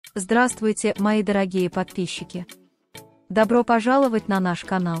Здравствуйте, мои дорогие подписчики! Добро пожаловать на наш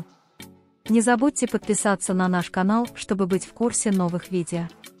канал! Не забудьте подписаться на наш канал, чтобы быть в курсе новых видео.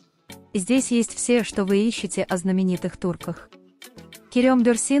 Здесь есть все, что вы ищете о знаменитых турках. Керем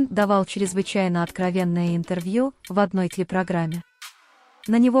Бюрсин давал чрезвычайно откровенное интервью в одной телепрограмме.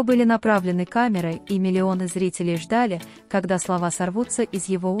 На него были направлены камеры, и миллионы зрителей ждали, когда слова сорвутся из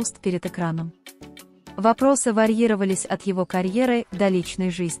его уст перед экраном. Вопросы варьировались от его карьеры до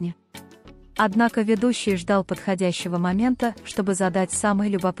личной жизни. Однако ведущий ждал подходящего момента, чтобы задать самый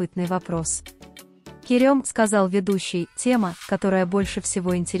любопытный вопрос. «Керем, — сказал ведущий, — тема, которая больше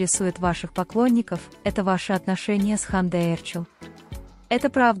всего интересует ваших поклонников, это ваши отношения с Ханде Эрчел. Это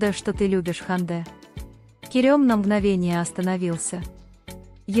правда, что ты любишь Ханде?» Керем на мгновение остановился.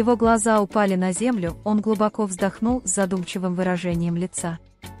 Его глаза упали на землю, он глубоко вздохнул с задумчивым выражением лица.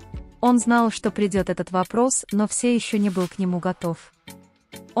 Он знал, что придет этот вопрос, но все еще не был к нему готов.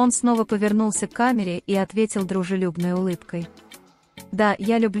 Он снова повернулся к камере и ответил дружелюбной улыбкой. «Да,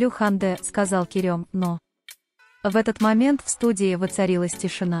 я люблю Ханде, — сказал Керем, — но…» В этот момент в студии воцарилась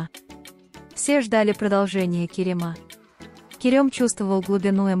тишина. Все ждали продолжения Керема. Керем чувствовал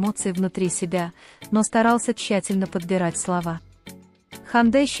глубину эмоций внутри себя, но старался тщательно подбирать слова.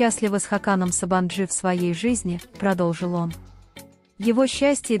 «Ханде счастлива с Хаканом Сабанджи в своей жизни, — продолжил он. Его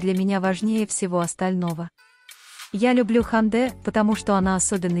счастье для меня важнее всего остального. Я люблю Ханде, потому что она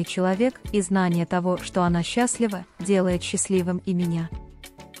особенный человек, и знание того, что она счастлива, делает счастливым и меня.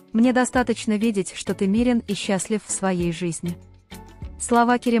 Мне достаточно видеть, что ты мирен и счастлив в своей жизни».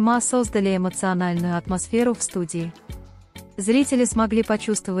 Слова Керема создали эмоциональную атмосферу в студии. Зрители смогли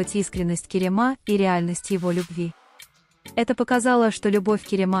почувствовать искренность Керема и реальность его любви. Это показало, что любовь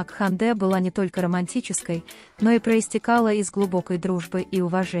Керема к Ханде была не только романтической, но и проистекала из глубокой дружбы и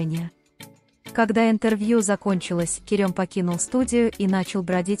уважения. Когда интервью закончилось, Керем покинул студию и начал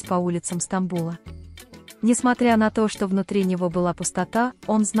бродить по улицам Стамбула. Несмотря на то, что внутри него была пустота,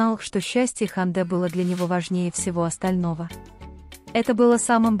 он знал, что счастье Ханде было для него важнее всего остального. Это было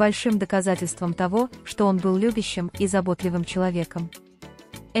самым большим доказательством того, что он был любящим и заботливым человеком.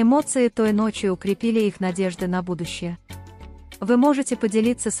 Эмоции той ночи укрепили их надежды на будущее. Вы можете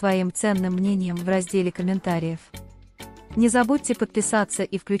поделиться своим ценным мнением в разделе комментариев. Не забудьте подписаться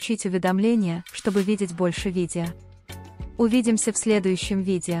и включить уведомления, чтобы видеть больше видео. Увидимся в следующем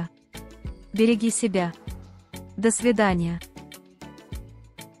видео. Береги себя. До свидания.